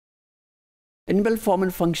Inbuilt form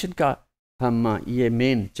and function का हम ये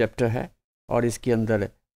मेन चैप्टर है और इसके अंदर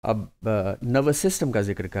अब नर्वस सिस्टम का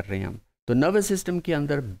जिक्र कर रहे हैं हम। तो नर्वस सिस्टम के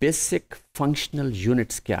अंदर बेसिक फंक्शनल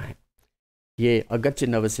यूनिट्स क्या हैं। ये अगरचे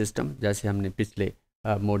नर्वस सिस्टम जैसे हमने पिछले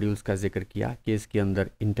मॉड्यूल्स का जिक्र किया कि इसके अंदर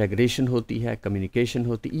इंटीग्रेशन होती है, कम्युनिकेशन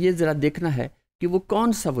होती है। ये ज़रा देखना है कि वो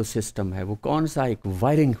कौन सा वो सिस्टम है, वो कौन सा एक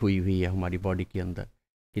वायरिंग हुई है हमारी बॉडी के अंदर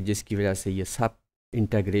कि जिसकी वजह से ये सब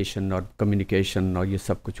इंटीग्रेशन और कम्युनिकेशन और ये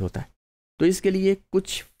सब कुछ होता है। तो इसके लिए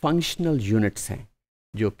कुछ फंक्शनल यूनिट्स हैं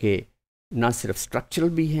जो कि ना सिर्फ स्ट्रक्चरल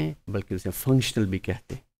भी हैं बल्कि उसे फंक्शनल भी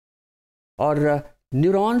कहते हैं। और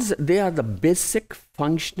neurons, they are the basic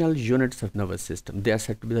functional units of nervous system. They are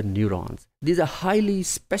said to be the neurons. These are highly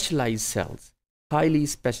specialised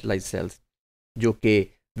sales जो कि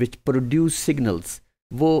विच प्रोड्यूस सिग्नल्स।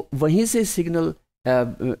 वो वहीं से सिग्नल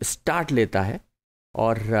स्टार्ट लेता है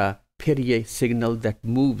और फिर ये signal that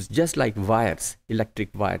moves just like wires,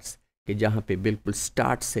 electric wires, कि जहाँ पे बिल्कुल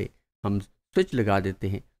स्टार्ट से हम स्विच लगा देते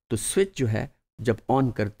हैं तो स्विच जो है जब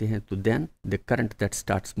ऑन करते हैं तो then the current that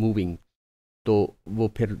starts moving, तो वो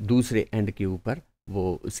फिर दूसरे एंड के ऊपर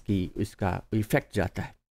वो इसका इफेक्ट जाता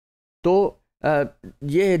है। तो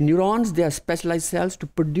ये neurons, they are specialised sales to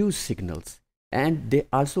produce signals and they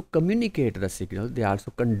also communicate the signal, they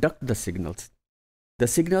also conduct the signals. The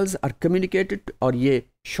signals are communicated और ये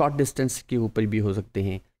शॉर्ट डिस्टेंस के ऊपर भी हो सकते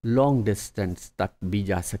हैं, लॉन्ग डिस्टेंस तक भी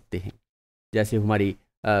जा सकते हैं। जैसे हमारी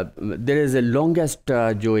देयर इज़ ए लॉन्गेस्ट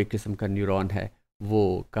जो एक किस्म का न्यूरॉन है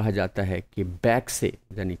वो कहा जाता है कि बैक से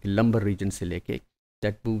यानी कि लंबर रीजन से लेके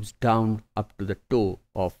that moves down up to the toe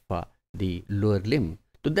of the lower limb.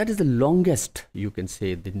 तो that is the longest you can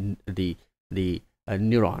say the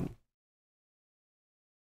neuron.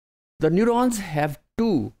 The neurons have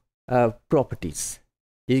to properties.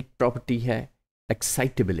 एक प्रॉपर्टी है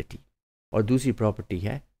एक्साइटेबिलिटी और दूसरी प्रॉपर्टी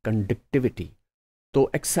है कंडक्टिविटी।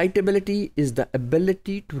 तो excitability is the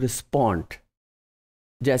ability to respond.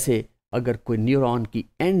 जैसे अगर कोई न्यूरॉन की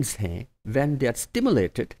एंड्स हैं, व्हेन दे आर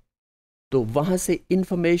स्टिमुलेटेड, तो वहाँ से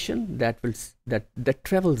information that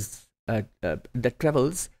travels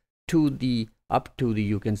to the up to the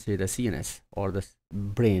you can say the CNS और द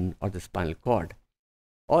ब्रेन और द स्पाइनल कॉर्ड।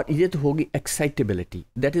 और ये तो होगी excitability,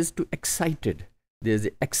 that is to excited, there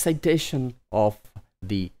is excitation of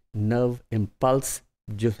the nerve impulse,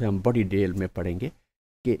 जो हम बॉडी डिटेल में पढ़ेंगे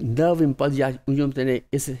कि नर्व इम्पल्स या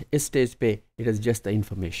इस स्टेज पे it is just the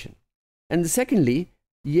information. And secondly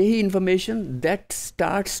यही information that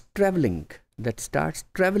starts travelling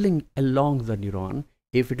along the neuron.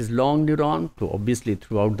 If it is long neuron, so obviously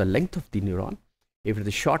throughout the length of the neuron. If it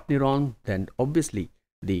is short neuron, then obviously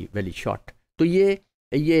the very short. तो ये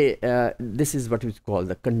this is what we call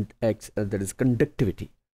that is conductivity.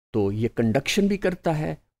 तो ये conduction भी करता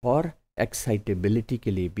है और excitability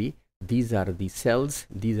के लिए भी these are the cells,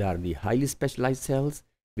 these are the highly specialized cells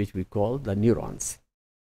which we call the neurons.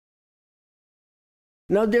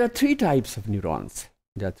 Now there are three types of neurons.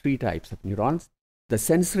 The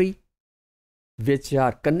sensory, which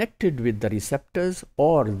are connected with the receptors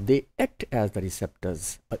or they act as the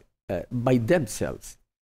receptors by themselves.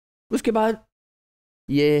 उसके बाद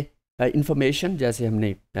ये information, जैसे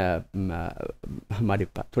हमने हमारे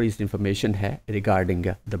पास थोड़ी सी information है regarding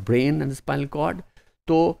the brain and spinal cord.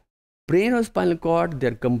 तो brain और spinal cord they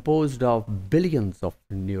are composed of billions of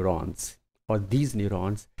neurons और these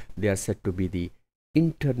neurons they are said to be the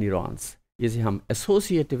inter neurons, जिसे हम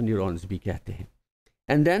एसोसिएटिव न्यूरॉन्स भी कहते हैं।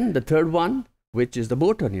 And then the third one which is the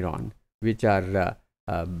motor neuron,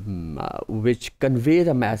 which convey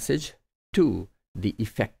the message to the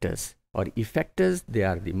effectors, or effectors, they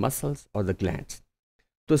are the muscles or the glands.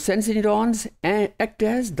 So sensory neurons act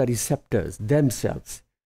as the receptors themselves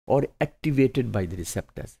or activated by the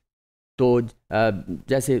receptors. तो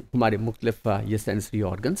जैसे हमारे मुख्तलिफ ये sensory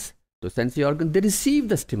organs, तो sensory organs they receive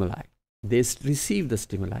the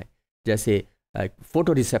stimuli, जैसे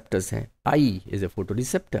photoreceptors हैं, eye is a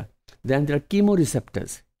photoreceptor. Then there are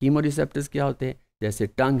chemoreceptors. Chemoreceptors क्या होते हैं, जैसे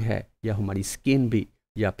टंग है या हमारी स्किन भी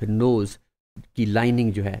या फिर नोज की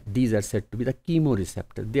लाइनिंग जो है, these are said to be the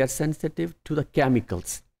chemoreceptors. They are sensitive to the chemicals.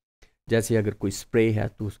 जैसे अगर कोई स्प्रे है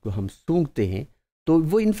तो उसको हम सूंघते हैं तो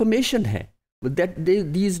वो इंफॉर्मेशन है that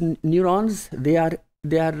these neurons they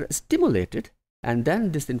are stimulated and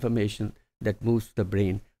then this information that moves to the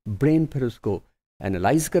brain फिर उसको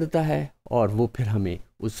एनालाइज करता है और वो फिर हमें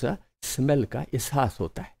उस स्मेल का एहसास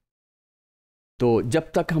होता है। तो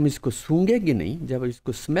जब तक हम इसको सूंघेंगे नहीं, जब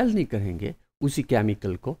इसको स्मेल नहीं करेंगे उसी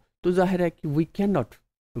केमिकल को, तो जाहिर है कि we can not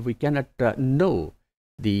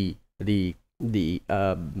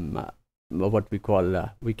know what we call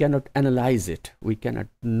we cannot analyze it, we cannot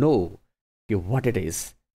know कि what it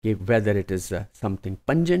is, कि whether it is something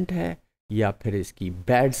pungent है या फिर इसकी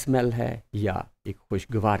बैड स्मेल है या एक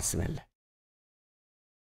खुशगवार स्मेल है।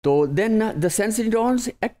 तो then the sensory neurons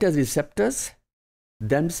act as receptors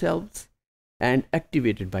themselves and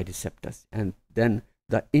activated by receptors, and then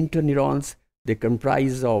the interneurons, they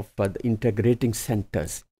comprise of the integrating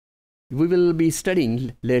centers. We will be studying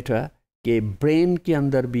later कि brain के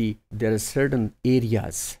अंदर भी there are certain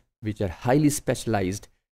areas which are highly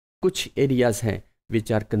specialized. कुछ areas हैं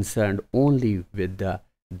which are concerned only with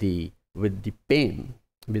the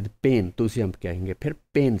pain, तो उसे हम कहेंगे फिर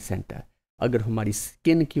pain center. अगर हमारी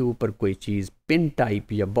स्किन के ऊपर कोई चीज़ पिन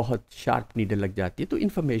टाइप या बहुत शार्प नीडल लग जाती है तो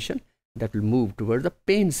information that will move toward the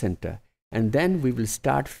pen centre and then we will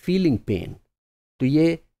start feeling pen. तो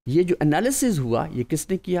ये जो एनालिसिस हुआ ये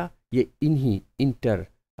किसने किया? ये इन्हीं इंटर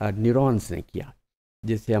न्यूरॉन्स ने किया,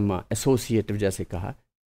 जैसे हम एसोसिएटिव जैसे कहा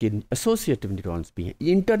कि एसोसिएटिव न्यूरॉन्स भी हैं।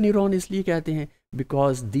 इंटर न्यूरॉन इसलिए कहते हैं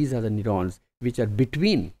because these are the neurons which are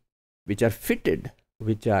between, which are fitted,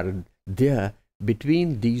 which are there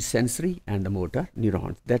between these sensory and the motor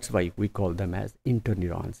neurons. That's why we call them as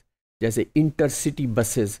interneurons. जैसे intercity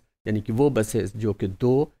buses, यानी कि वो buses जो कि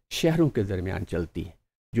दो शहरों के दरमियान चलती हैं,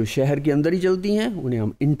 जो शहर के अंदर ही चलती हैं, उन्हें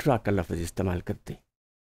हम इंट्रा का लफ्ज़ इस्तेमाल करते हैं।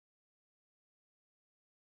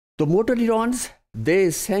 तो motor neurons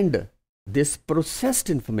they send this processed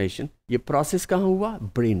information. ये प्रोसेस कहाँ हुआ?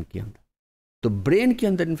 ब्रेन के अंदर। तो ब्रेन के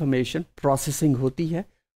अंदर इंफॉर्मेशन प्रोसेसिंग होती है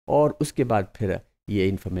और उसके बाद फिर ये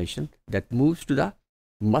information that moves to the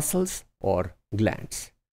muscles और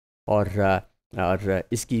ग्लैंड्स। और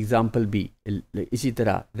इसकी एग्जांपल भी इसी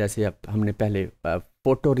तरह जैसे अब हमने पहले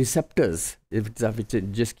फोटो रिसेप्टर्स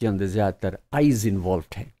जिसके अंदर ज़्यादातर आइज़ इन्वॉल्व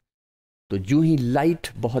हैं। तो जो ही लाइट,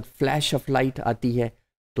 बहुत फ्लैश ऑफ लाइट आती है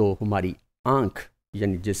तो हमारी आँख,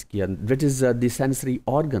 यानी जिसकी which is the sensory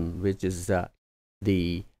organ which is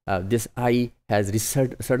this I has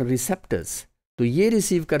certain receptors. तो ये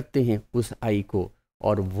रिसीव करते हैं उस आई को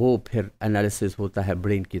और वो फिर एनालिसिस होता है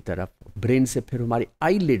ब्रेन की तरफ। ब्रेन से फिर हमारे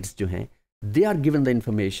आई लिड्स जो हैं they are given the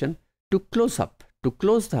information to close up, to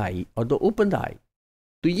close the आई और द ओपन द आई।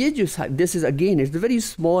 तो ये जो this is again it's very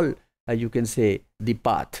small you can say the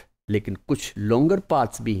path, लेकिन कुछ लॉन्गर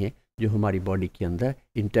पाथ्स भी हैं जो हमारी बॉडी के अंदर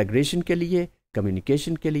इंटेग्रेशन के लिए,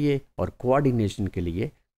 कम्युनिकेशन के लिए और कोऑर्डिनेशन के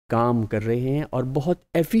लिए काम कर रहे हैं और बहुत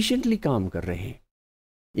एफिशिएंटली काम कर रहे हैं।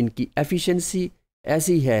 इनकी एफिशिएंसी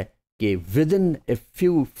ऐसी है कि with in a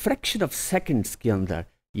few fraction of seconds के अंदर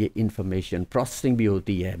ये इंफॉर्मेशन प्रोसेसिंग भी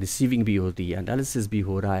होती है, रिसीविंग भी होती है, एनालिसिस भी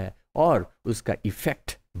हो रहा है और उसका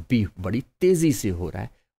इफ़ेक्ट भी बड़ी तेज़ी से हो रहा है।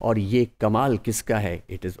 और ये कमाल किसका है?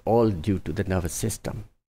 It is all due to the nervous system.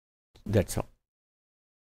 That's all.